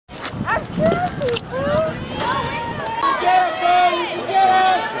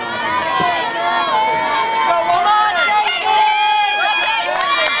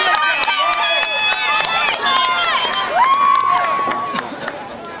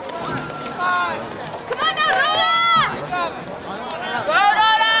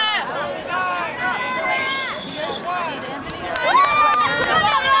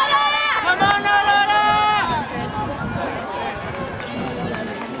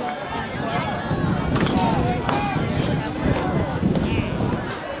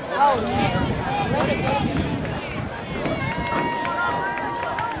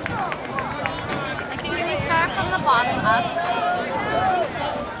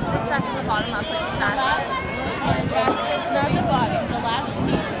bottom up like the fastest. Fastest, not the bottom. The last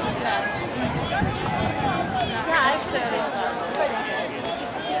heat is the fastest. Yeah, I should have fast.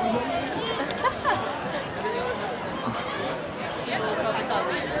 Yeah, we'll probably call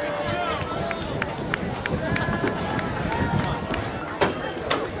it.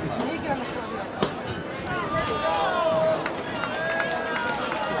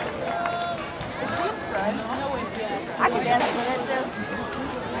 I can dance with it too.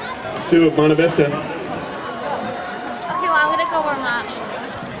 Sue of Monte Vista. Okay, well, I'm gonna go warm up.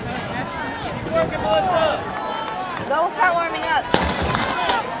 Go start warming up.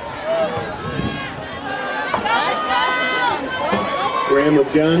 Graham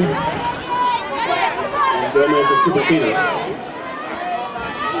of Gunn. And Gomez of Cupertino.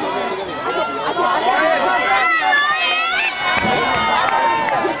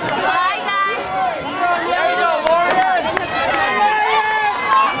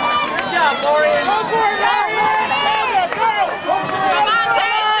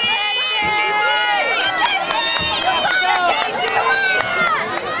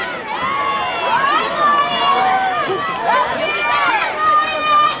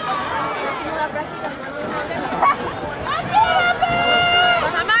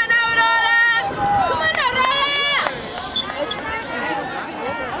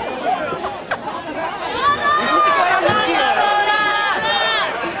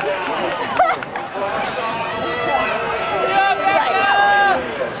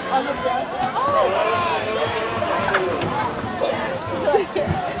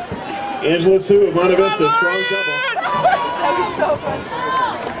 Angela Sue of Monte Vista, strong double. That was so fun.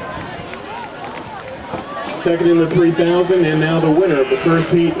 Second in the 3,000, and now the winner of the first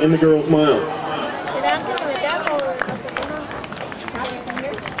heat in the girls' mile.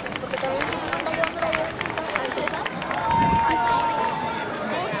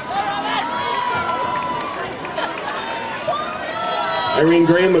 Irene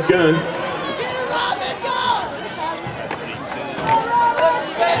Graham of Gunn.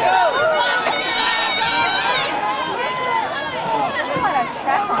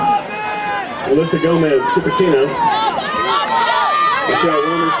 Melissa Gomez, Cupertino. Michelle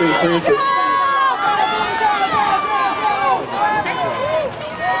Roman, St. Francis.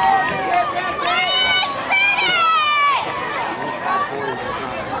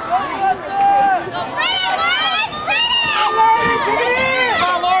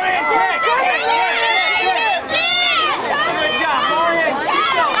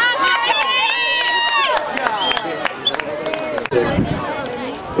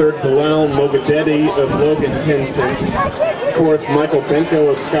 Third, Bilal Mogadedi of Logan, 10-6. Fourth, Michael Benko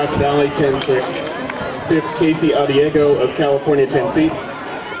of Scotts Valley, 10-6. Fifth, Casey Adiego of California, 10 feet.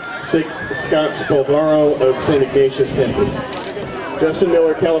 Sixth, Scott Spolvaro of St. Ignatius, 10 feet. Justin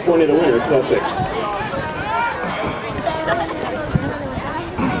Miller, California, the winner, 12-6.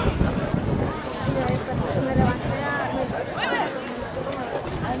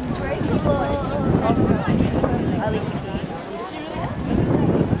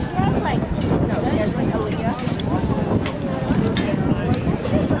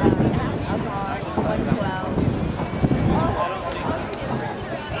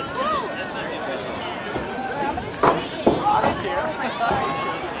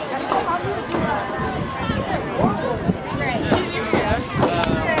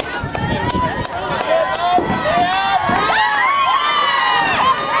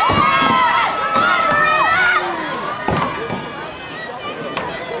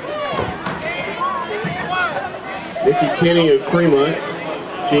 Kenny of Fremont,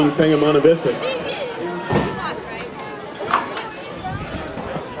 Gene Feng of Monte Vista.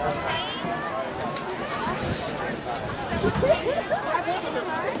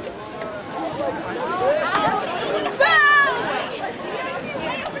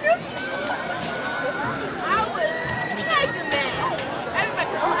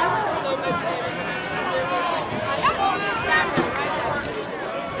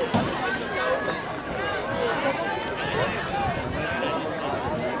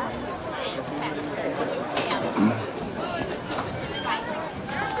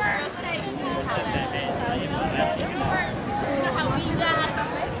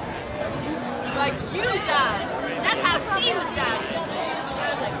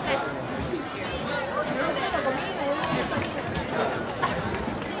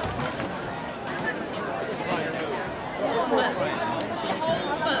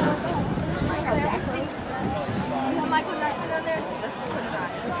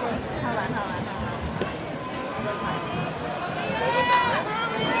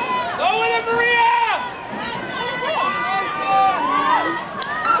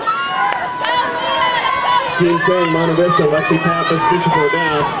 Team Fang, Monte Vista, Lexi Pappas, Bishop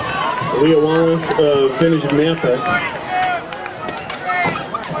O'Dowd, Leah Wallace of Vintage Nampa.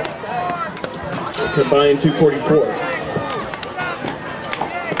 Combined 244.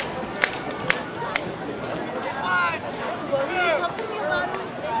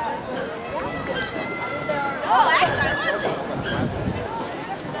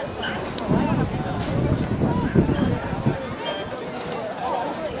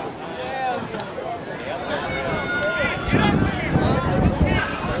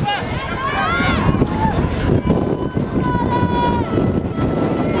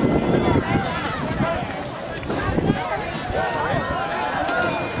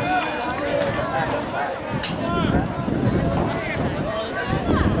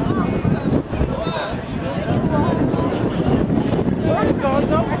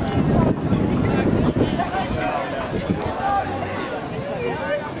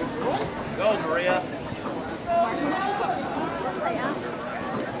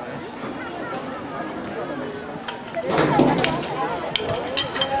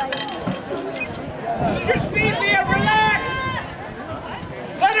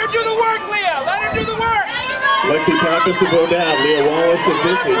 Lexi Pappas of O'Dowd, Leah Wallace of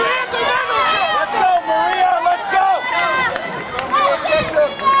Vintage. Let's go, Maria, let's go!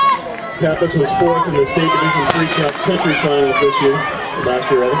 Pappas was fourth in the State Division 3 cross country finals this year, last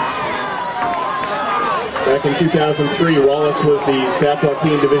year rather. Back in 2003, Wallace was the Zac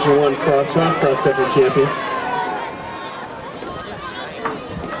Whitney Division 1 soft cross country champion.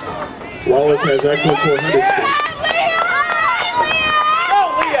 Wallace has excellent 400 speed.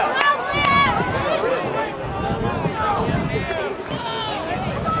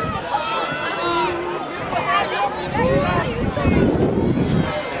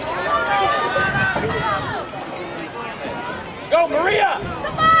 Go, Maria!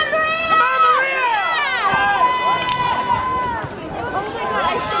 Come on, Maria! Come on, Maria! Oh my God,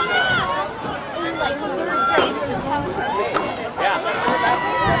 I sang this song in like third grade for the talent show. Yeah. Let's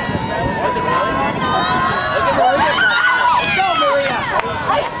go, Maria!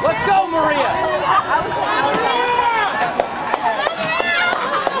 Let's go, Maria!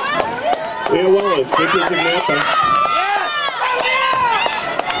 Leah Wallace, Vintage of Napa.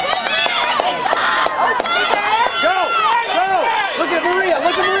 Maria,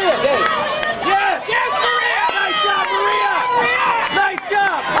 look at Maria, Dave. Yes! Yes, Maria! Nice job, Maria! Nice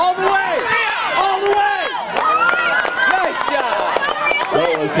job! All the way! All the way! Nice job!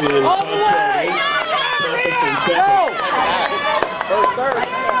 All the way! Go! First, third.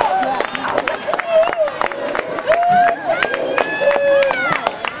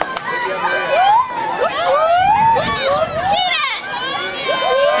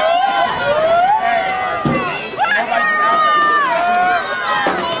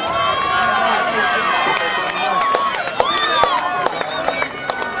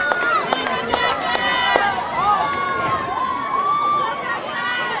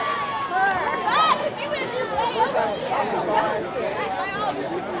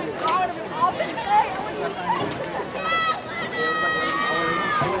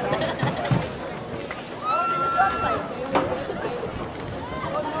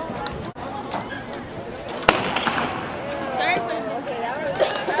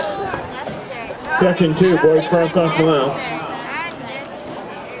 Section 2, boys cross-off mile.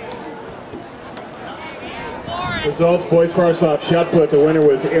 Results, boys cross-off shot put. The winner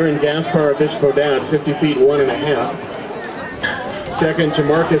was Aaron Gaspar of Bishop O'Dowd, 50 feet 1.5. Second,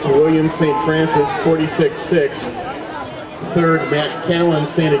 Jamarcus Williams, St. Francis, 46.6. Third, Matt Callan,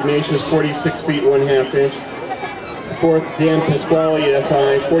 St. Ignatius, 46 feet 1.5 inch. Fourth, Dan Pasquale,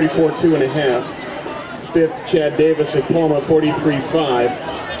 SI, 44.2.5. Fifth, Chad Davis of Palma,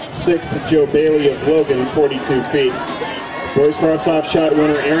 43.5. Sixth, Joe Bailey of Logan, 42 feet. Boys cross-off shot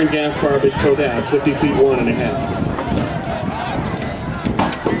winner Aaron Gaspar of Bishop O'Dowd, 50 feet 1.5.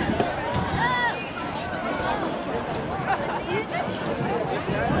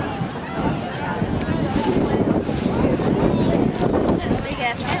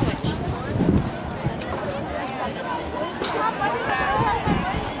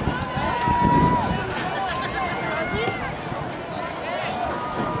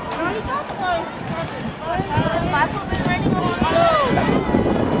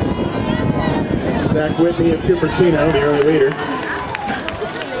 Zac Whitney of Cupertino, the early leader.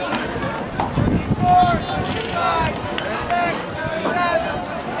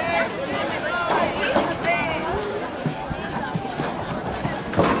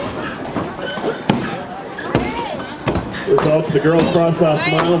 Results of the girls cross-off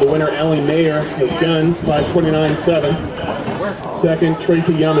mile. The winner, Allie Mayer of Gunn, 5:29.7. Second,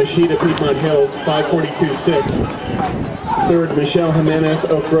 Tracy Yamashita, Piedmont Hills, 5:42.6. Third, Michelle Jimenez,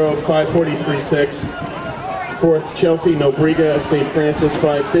 Oak Grove, 5:43.6. Fourth, Chelsea Nobriga, St. Francis,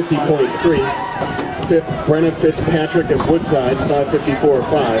 5:50.3. Fifth, Brenna Fitzpatrick of Woodside,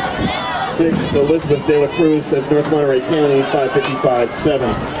 5:54.5. Sixth, Elizabeth De La Cruz of North Monterey County,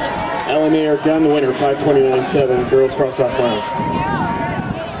 5:55.7. Allie Mayer, gun winner, 5:29.7. Girls cross-off round.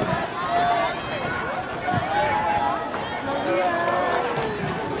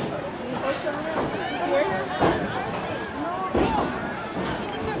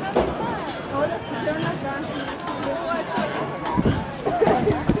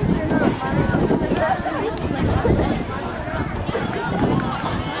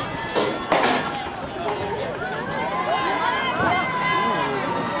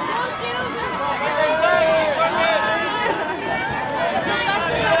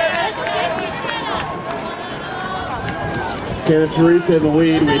 Santa Teresa in the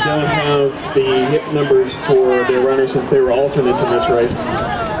lead. We don't have the hip numbers for their runners since they were alternates in this race.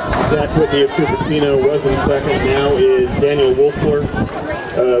 Zac Whitney of Cupertino was in second. Now is Daniel Wolfler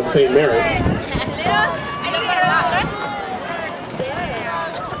of St. Mary's.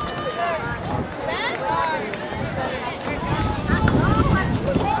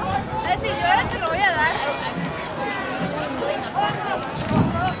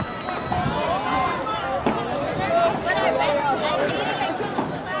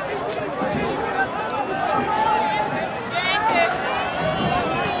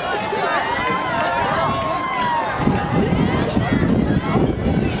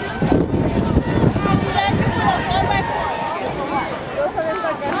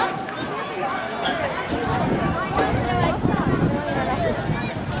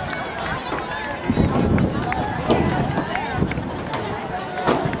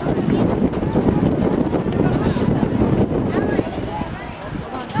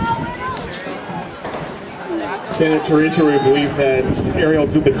 Santa Teresa, we believe that's Ariel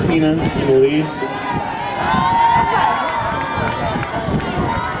Dubatina in the lead.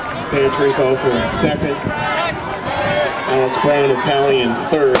 Santa Teresa also in second. Alex Brown of Cali in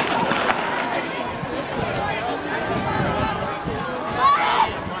third.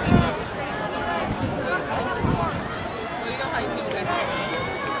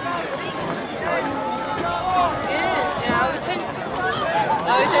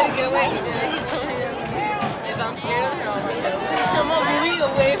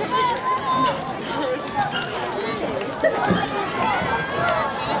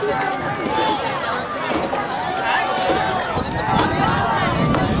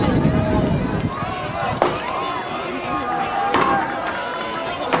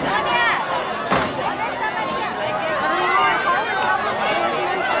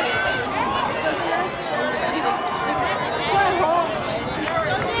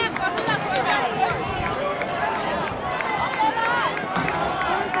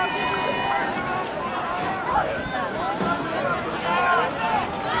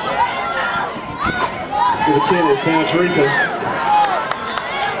 The kid is Santa Teresa.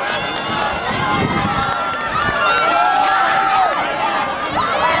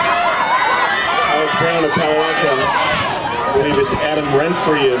 Alex Brown of Palo Alto. I believe it's Adam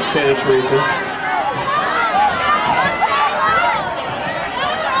Renfrey of Santa Teresa.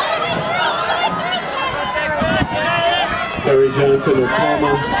 Terry Johnson of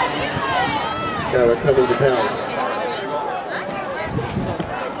Palma. Skylar Cummins of Palo.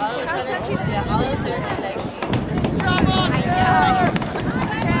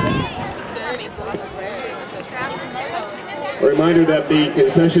 A reminder that the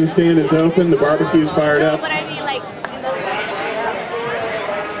concession stand is open, the barbecue's fired up.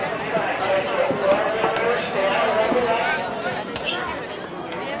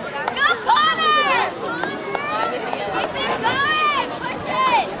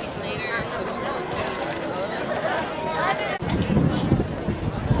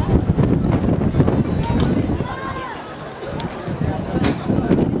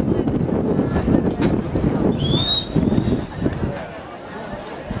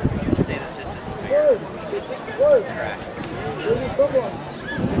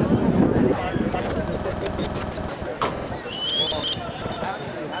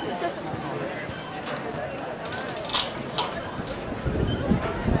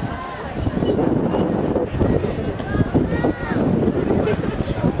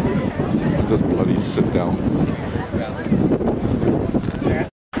 Just bloody sit down.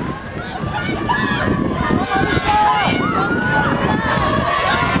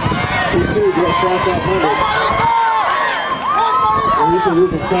 Two girls cross off 100. Release a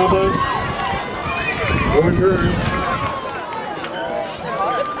group of combo. Warren Burns.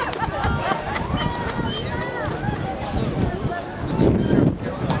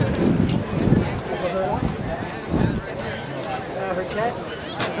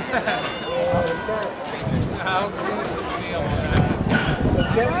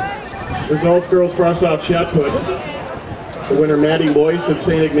 Results, girls cross-off shot put. The winner, Maddie Loyce of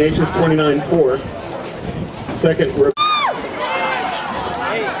St. Ignatius, 29-4. Second,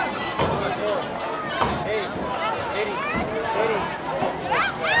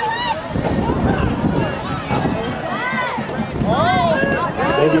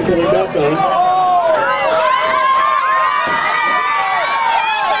 thank you for the duck on.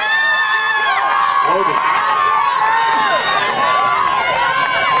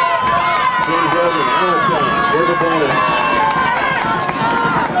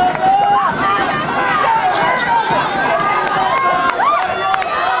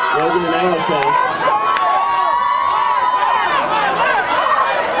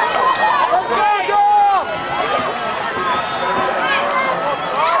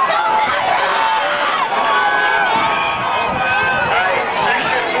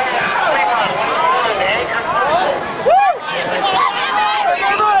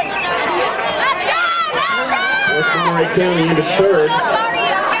 County into third.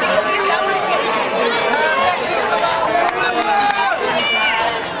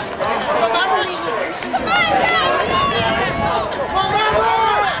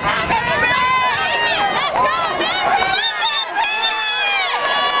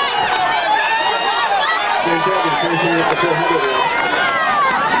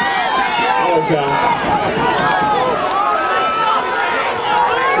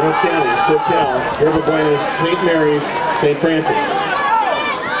 North County, SoCal, River Buenas, St. Mary's, St. Francis.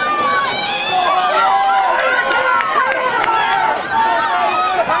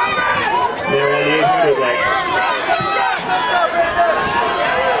 They're on the 800 leg.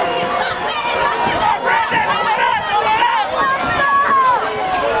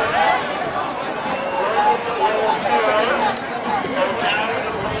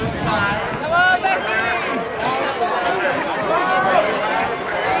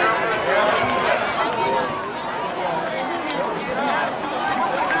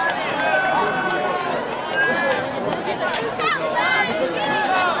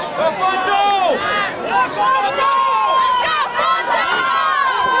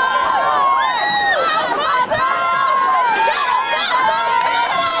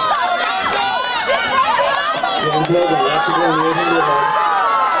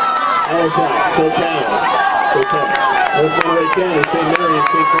 SoCal, North Monterey County, St. Mary's,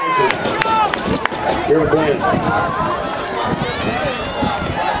 St. Francis. Here at Glen.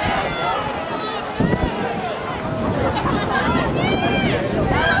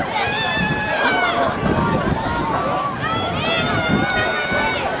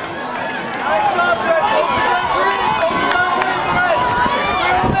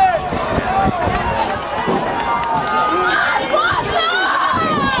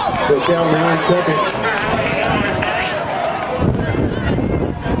 SoCal now in second.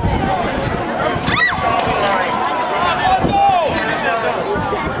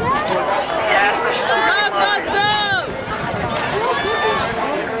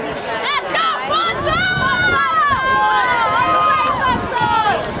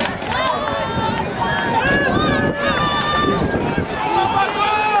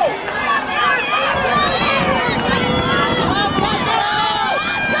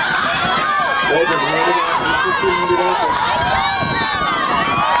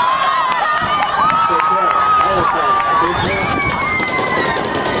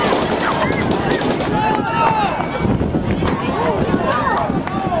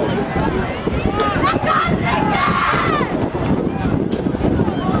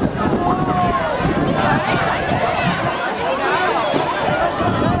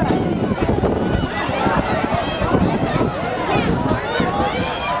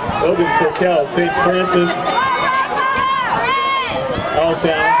 SoCal, St. Francis,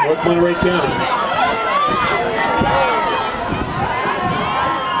 Allentown, North Monterey County.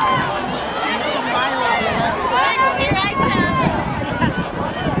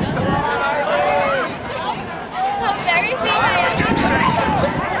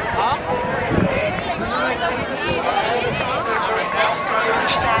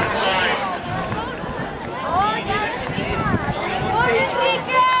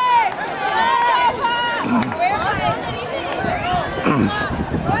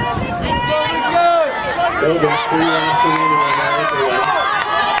 Logan, 3 rounds remaining on that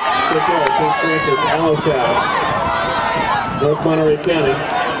SoCal, St. Francis, Allentown, North Monterey County,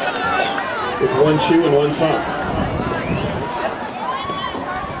 with 1 shoe and 1 sock.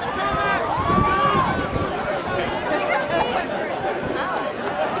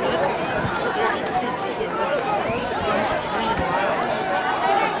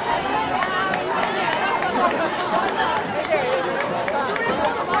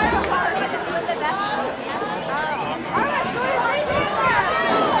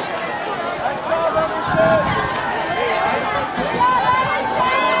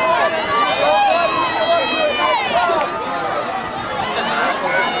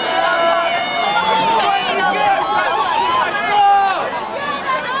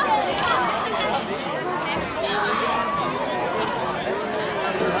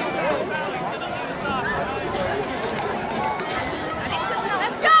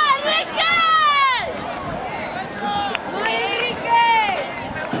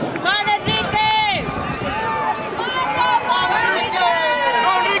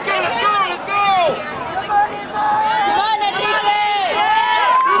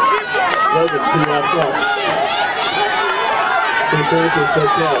 Logan, 2 laps left. St. Francis,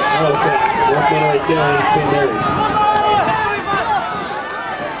 Soquel, Allison, North Monterey County, St. Mary's.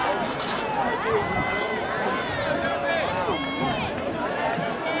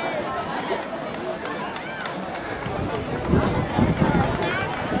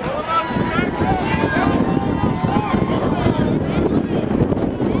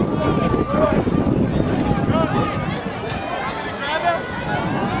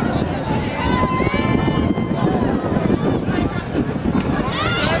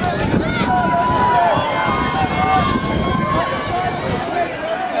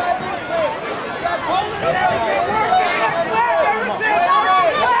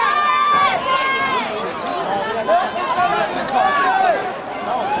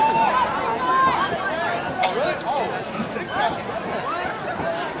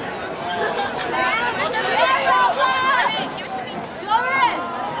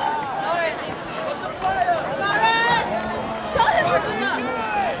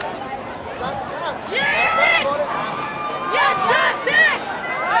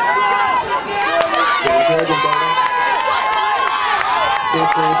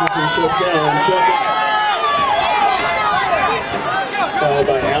 Followed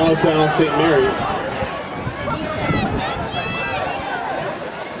by Allison, St. Mary's.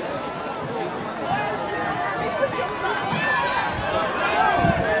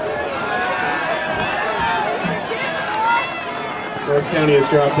 North County has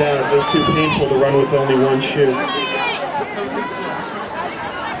dropped out. It was too painful to run with only one shoe.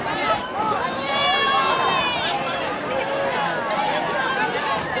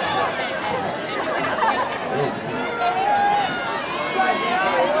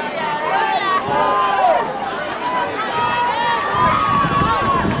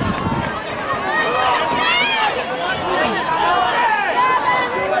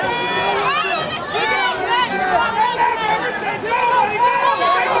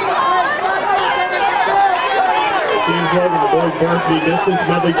 The boys varsity distance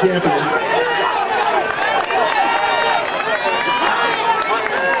medley champions.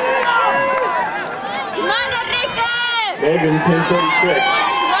 Logan 10:46.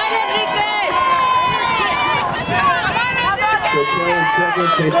 Soquel in second,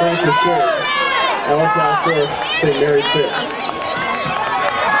 St. Francis third. Allison fourth, St. Mary's fifth.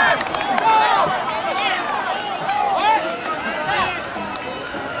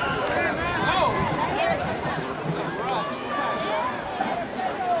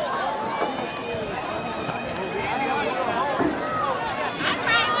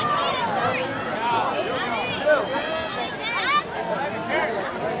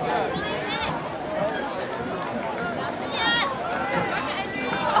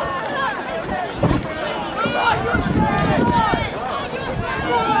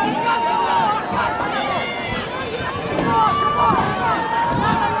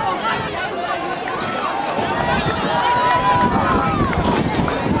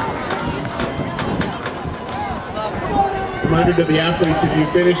 Reminder to the athletes, if you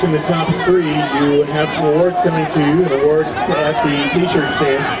finish in the top 3, you have some awards coming to you, an award at the t-shirt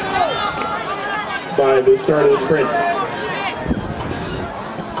stand by the start of the sprint.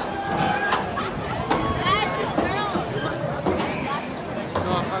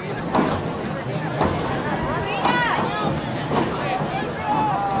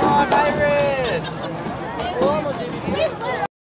 Bye, Ray.